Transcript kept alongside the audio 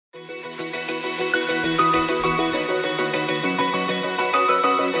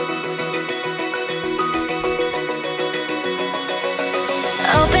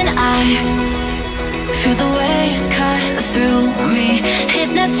Feel the waves cut through me,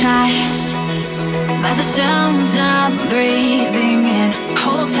 hypnotized by the sounds I'm breathing in.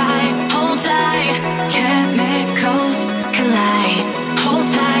 Hold tight, chemicals collide. Hold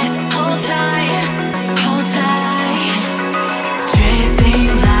tight, hold tight, hold tight. Dripping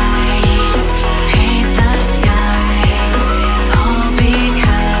lights paint the skies, all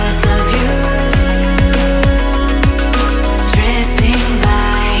because of you. Dripping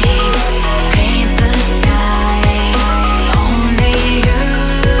lights paint the skies, only you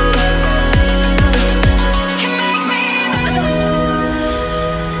can make me move.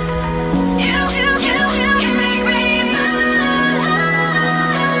 You can make me move.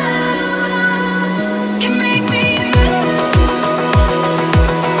 Can make me move.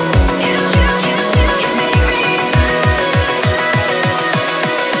 You can make me move.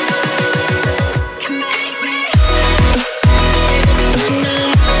 Can make me.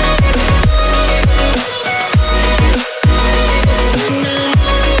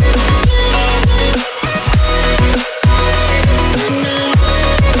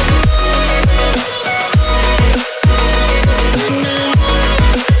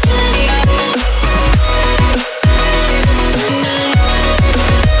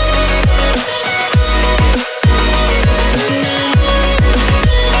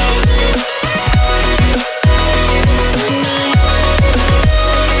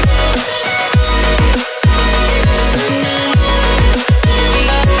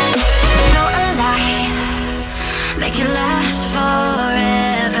 Feel alive, make it last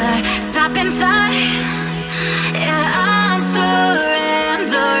forever. Stop in time, yeah, I'm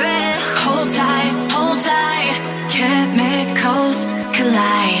surrendering. Hold tight, chemicals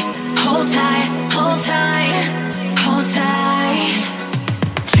collide. Hold tight, hold tight, hold tight.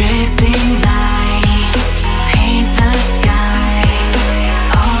 Dripping lights paint the skies,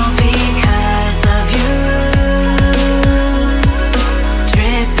 all because of you.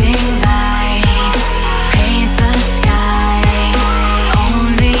 Dripping lights paint the skies,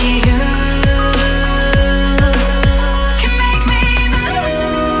 only you can make me move.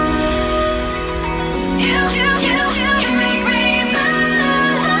 You can make me move.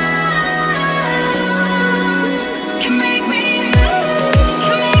 Can make me move.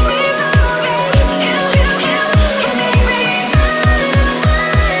 Can make me move. You can make me move.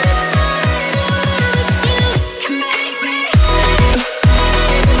 Can make me.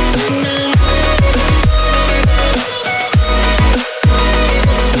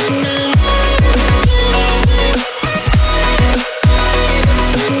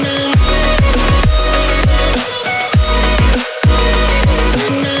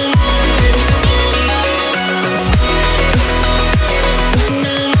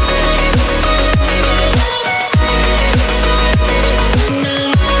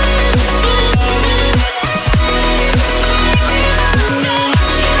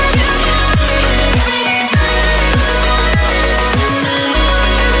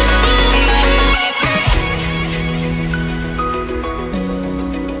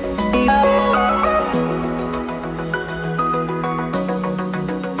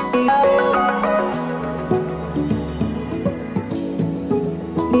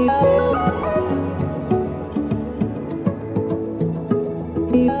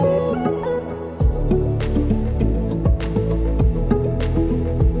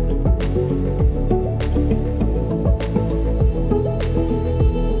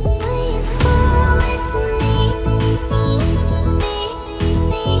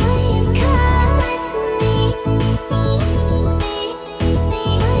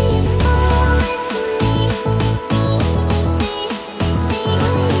 Fall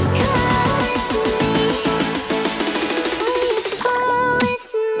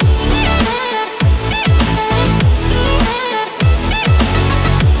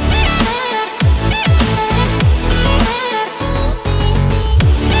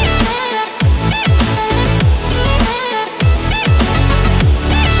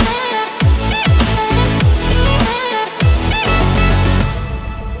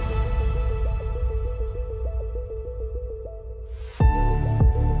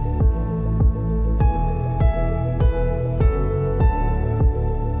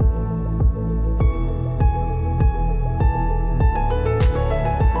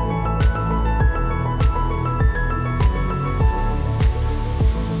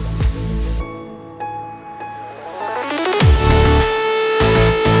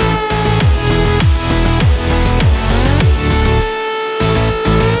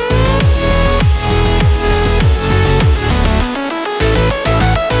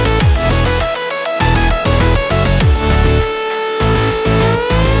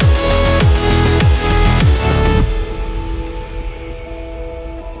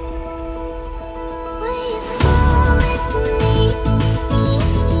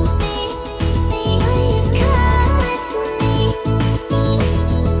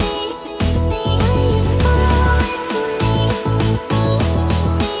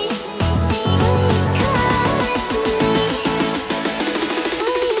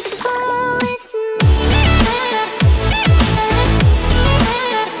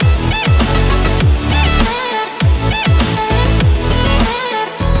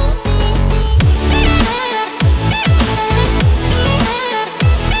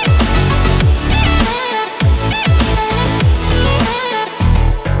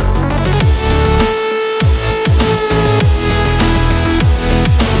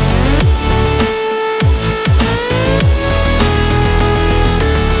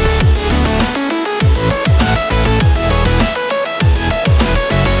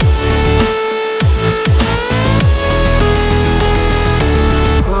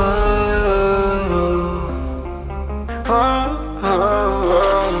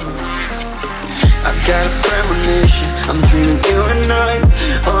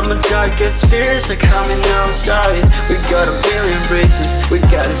darkest fears are coming outside. We got a billion races, we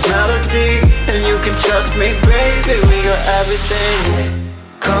got this melody, and you can trust me, baby, we got everything.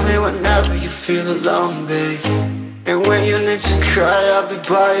 Call me whenever you feel alone, babe, and when you need to cry, I'll be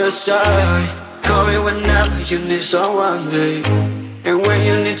by your side. Call me whenever you need someone, babe, and when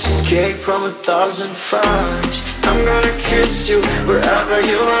you need to escape from 1,000 fires. I'm gonna kiss you wherever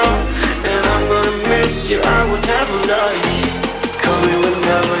you are, and I'm gonna miss you, I will never lie. Call me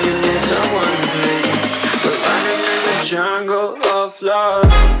whenever you need someone, babe. We're running in the jungle of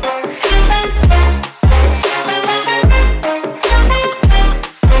love.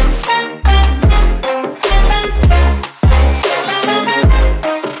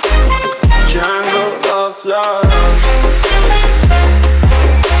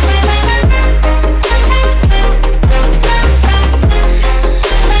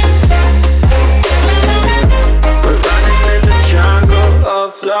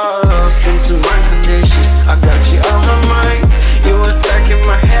 Listen to my conditions, I got you on my mind. You were stuck in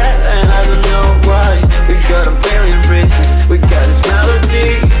my head and I don't know why. We got a billion reasons, we got this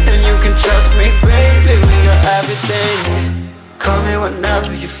melody, and you can trust me, baby, we got everything. Call me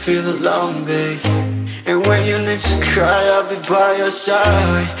whenever you feel alone, babe, and when you need to cry, I'll be by your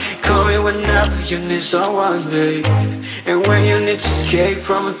side. Call me whenever you need someone, babe, and when you need to escape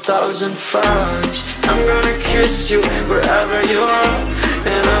from 1,000 fires. I'm gonna kiss you wherever you are,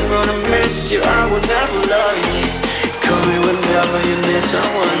 and I'm gonna miss you, I will never lie. Call me whenever you need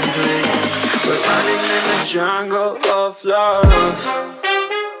someone, babe. We're running in the jungle of love.